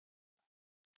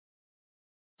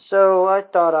So I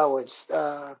thought I would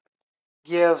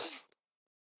give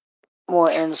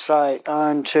more insight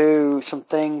onto some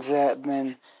things that have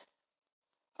been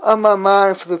on my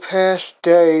mind for the past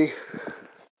day.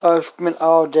 I've spent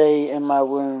all day in my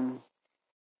room,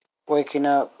 waking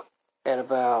up at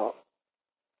about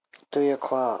 3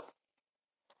 o'clock,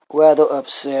 rather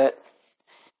upset,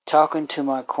 talking to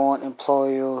my current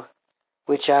employer,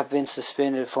 which I've been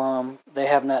suspended from. They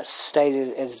have not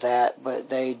stated as that, but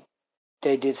they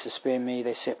did suspend me.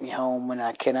 They sent me home when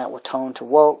I cannot return to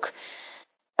work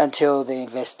until the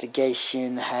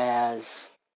investigation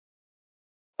has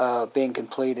been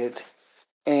completed.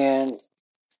 And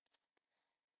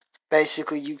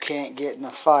basically, you can't get in a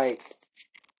fight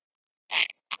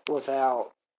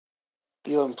without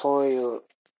your employer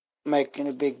making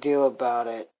a big deal about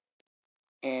it.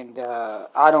 And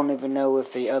I don't even know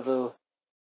if the other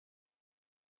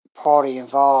party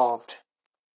involved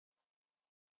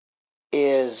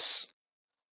is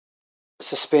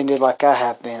suspended like I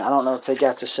have been. I don't know if they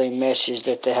got the same message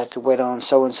that they had to wait on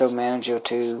so and so manager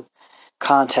to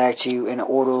contact you in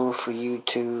order for you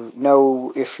to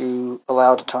know if you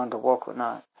allowed to turn to work or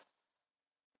not.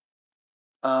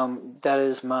 That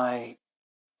is my.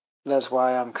 That's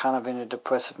why I'm kind of in a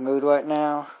depressive mood right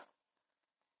now.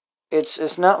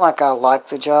 It's not like I like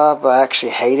the job. I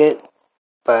actually hate it,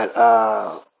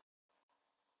 but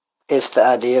it's the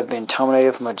idea of being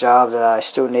terminated from a job that I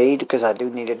still need because I do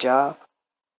need a job.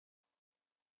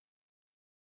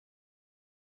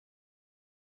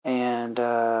 And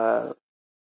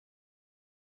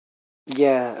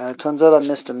yeah, it turns out I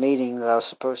missed a meeting that I was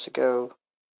supposed to go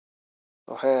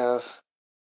or have.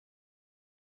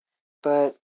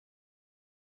 But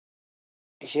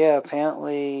yeah,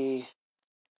 apparently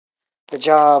the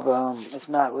job it's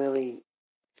not really.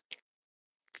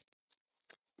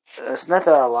 It's not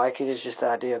that I like it. It's just the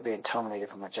idea of being terminated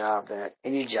from a job that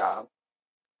any job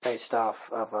based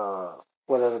off of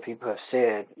what other people have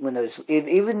said. When there's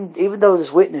even though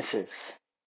there's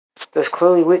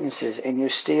clearly witnesses, and you're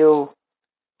still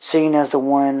seen as the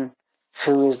one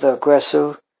who is the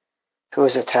aggressor, who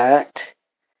is attacked,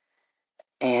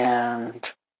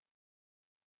 and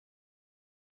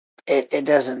it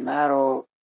doesn't matter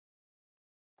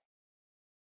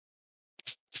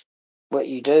what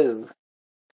you do.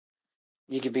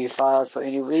 You could be fired for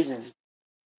any reason,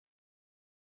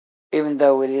 even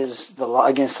though it is the law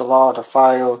against the law to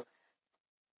fire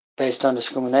based on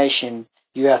discrimination.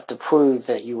 You have to prove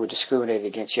that you were discriminated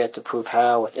against. You have to prove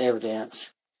how with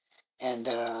evidence, and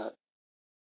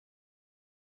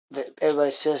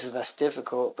everybody says that that's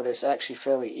difficult, but it's actually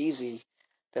fairly easy.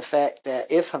 The fact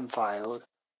that if I'm fired,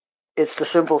 it's the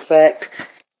simple fact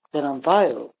that I'm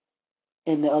fired,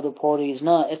 and the other party is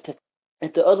not. If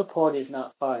the other party is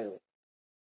not fired,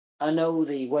 I know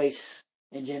the race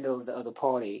and gender of the other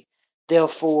party.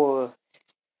 Therefore,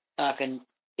 I can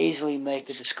easily make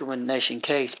a discrimination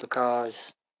case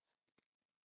because,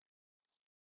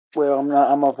 well, I'm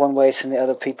not. I'm of one race and the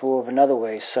other people of another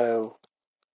race, so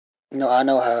I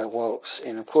know how it works,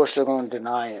 and of course they're going to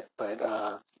deny it, but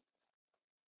a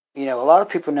lot of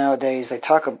people nowadays they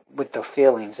talk with their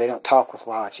feelings. They don't talk with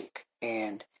logic.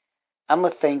 And I'm a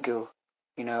thinker.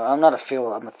 I'm not a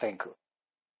feeler. I'm a thinker.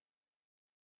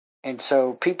 And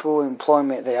so people in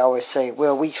employment they always say,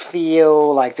 "Well, we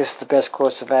feel like this is the best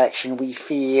course of action. We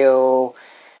feel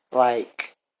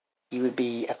like you would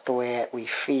be a threat. We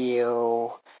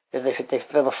feel that they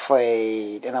feel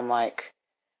afraid." And I'm like,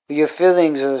 well, your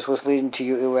feelings is what's leading to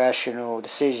your irrational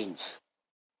decisions.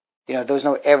 There's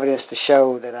no evidence to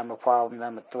show that I'm a problem, that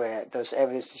I'm a threat. There's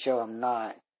evidence to show I'm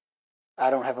not.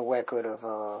 I don't have a record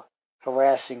of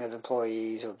harassing of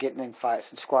employees or getting in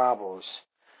fights and squabbles.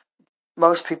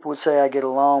 Most people would say I get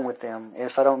along with them.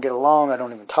 If I don't get along, I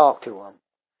don't even talk to them.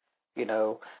 You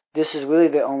know, this is really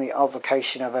the only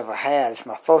altercation I've ever had. It's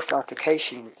my first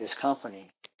altercation with this company,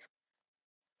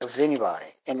 with anybody.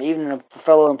 And even a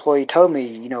fellow employee told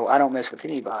me, I don't mess with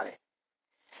anybody.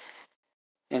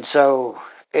 And so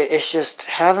it's just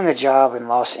having a job in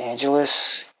Los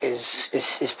Angeles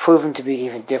is proven to be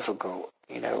even difficult.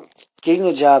 Getting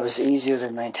a job is easier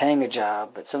than maintaining a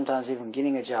job, but sometimes even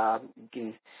getting a job, you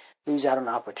can lose out on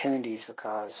opportunities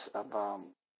because of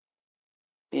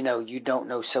you don't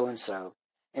know so and so.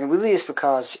 And really, it's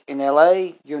because in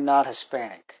LA you're not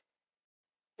Hispanic.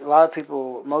 A lot of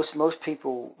people, most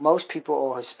people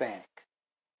are Hispanic.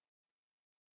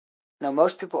 No,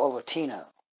 most people are Latino.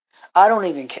 I don't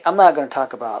even. I'm not going to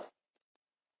talk about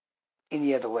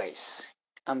any other race.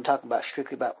 I'm talking about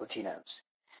strictly about Latinos.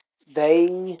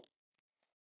 They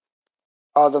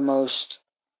are the most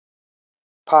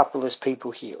populous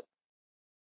people here.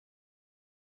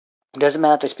 It doesn't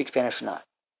matter if they speak Spanish or not.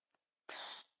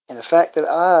 And the fact that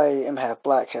I am half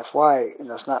black, half white, and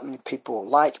there's not many people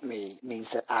like me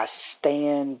means that I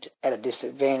stand at a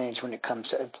disadvantage when it comes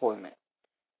to employment.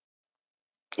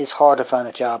 It's hard to find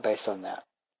a job based on that.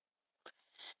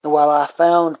 And while I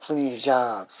found plenty of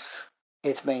jobs,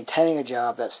 it's maintaining a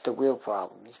job that's the real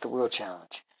problem. It's the real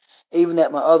challenge. Even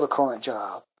at my other current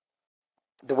job,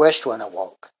 the restaurant I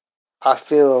work, I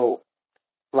feel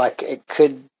like it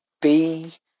could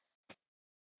be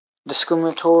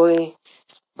discriminatory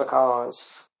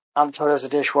because I'm told as a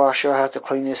dishwasher I have to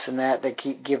clean this and that. They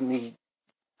keep giving me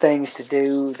things to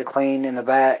do, to clean in the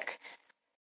back.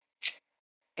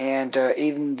 And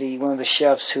even the one of the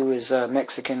chefs who is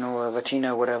Mexican or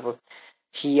Latino, whatever,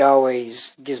 he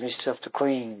always gives me stuff to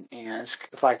clean, and it's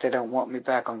like they don't want me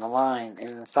back on the line.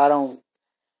 And if I don't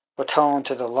return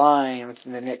to the line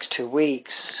within the next 2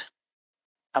 weeks,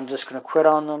 I'm just gonna quit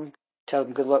on them, tell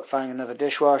them good luck finding another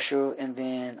dishwasher, and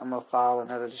then I'm gonna file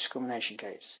another discrimination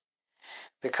case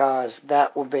because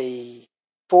that will be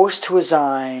forced to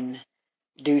resign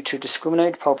due to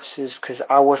discriminatory purposes because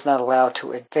I was not allowed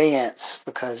to advance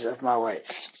because of my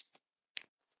race.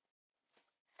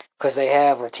 Because they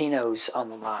have Latinos on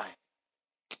the line.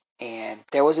 And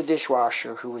there was a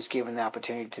dishwasher who was given the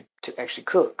opportunity to actually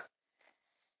cook.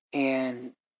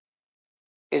 And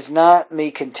it's not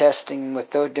me contesting what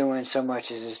they're doing so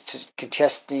much as it's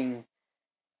contesting.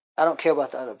 I don't care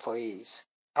about the other employees.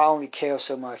 I only care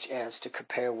so much as to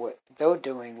compare what they're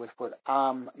doing with what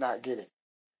I'm not getting.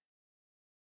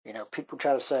 People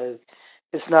try to say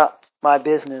it's not my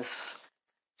business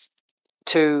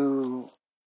to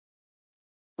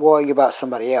worry about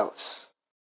somebody else,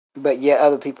 but yet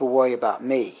other people worry about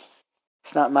me.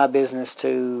 It's not my business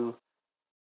to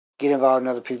get involved in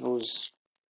other people's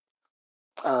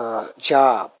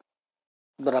job,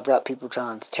 but I've got people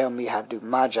trying to tell me how to do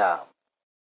my job.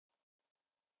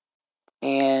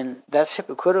 And that's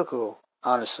hypocritical,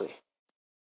 honestly.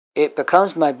 It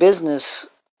becomes my business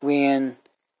when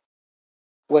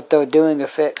what they're doing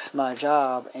affects my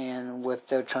job and what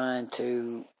they're trying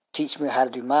to teach me how to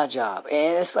do my job.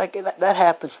 And it's like that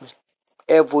happens with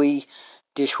every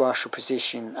dishwasher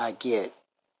position I get.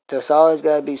 There's always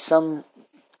got to be some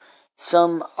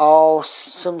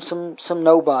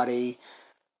nobody,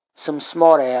 some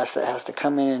smart ass that has to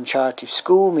come in and try to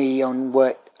school me on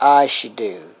what I should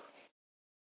do.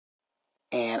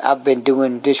 And I've been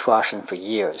doing dishwashing for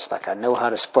years. Like, I know how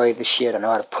to spray the shit, I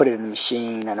know how to put it in the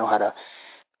machine, I know how to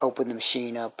open the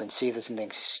machine up and see if there's anything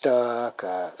stuck,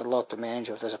 alert the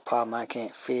manager if there's a problem I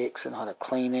can't fix, and how to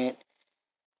clean it.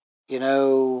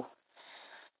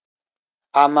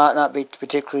 I might not be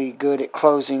particularly good at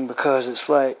closing because it's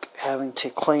like having to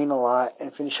clean a lot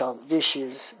and finish all the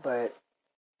dishes, but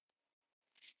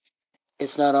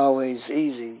it's not always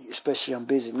easy, especially on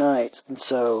busy nights. And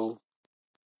so,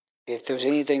 if there's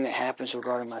anything that happens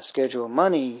regarding my schedule of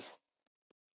money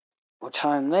or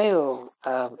time there,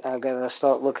 I've got to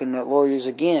start looking at lawyers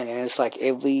again. And it's like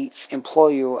every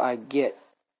employer I get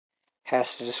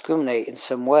has to discriminate in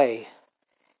some way.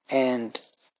 And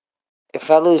if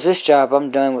I lose this job,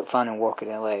 I'm done with finding work in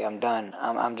LA. I'm done.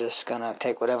 I'm just going to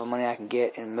take whatever money I can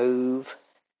get and move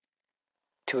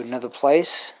to another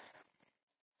place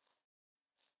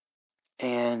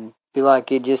and be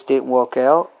like, it just didn't work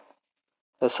out.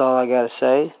 That's all I got to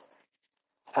say.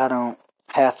 I don't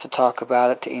have to talk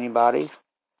about it to anybody.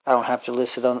 I don't have to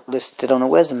list it on a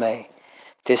resume.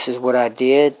 This is what I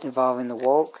did involving the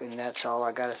woke, and that's all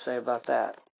I got to say about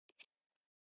that.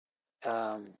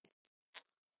 Um,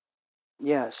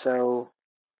 yeah, so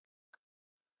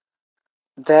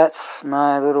that's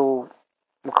my little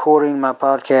recording, my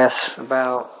podcast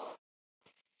about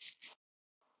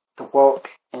the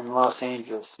woke in Los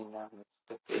Angeles.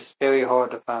 It's very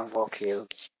hard to find work here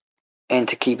and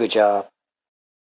to keep a job.